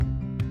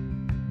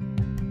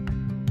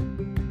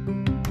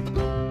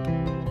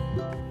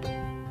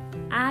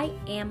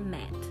am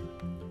Matt.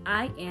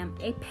 I am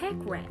a pack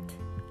rat.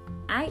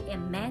 I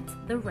am Matt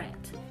the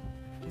rat.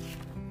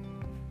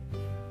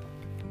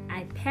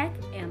 I pack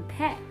and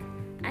pack.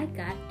 I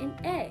got an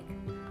egg.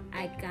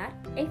 I got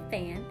a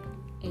fan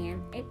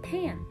and a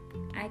pan.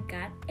 I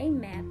got a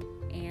map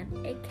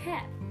and a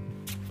cat.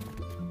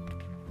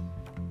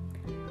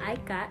 I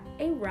got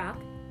a rock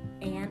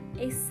and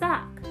a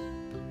sock.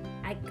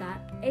 I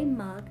got a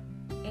mug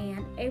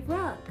and a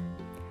rug.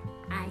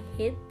 I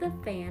hid the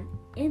fan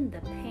in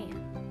the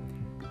pan.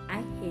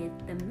 I hid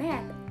the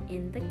map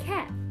in the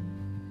cat.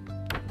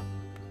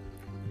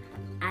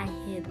 I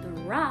hid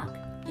the rock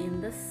in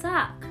the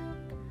sock.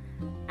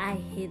 I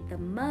hid the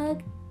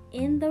mug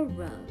in the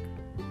rug.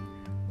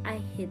 I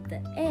hid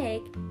the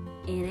egg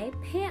in a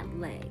pant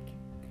leg.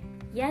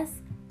 Yes,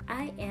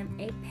 I am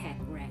a pack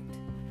rat.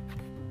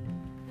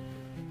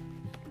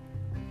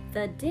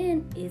 The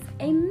den is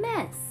a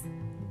mess.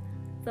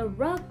 The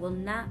rug will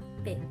not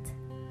fit.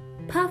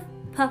 Puff,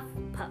 puff,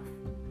 puff.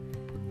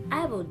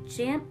 I will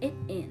jam it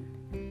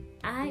in.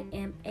 I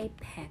am a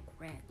pack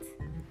rat.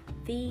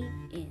 The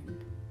end.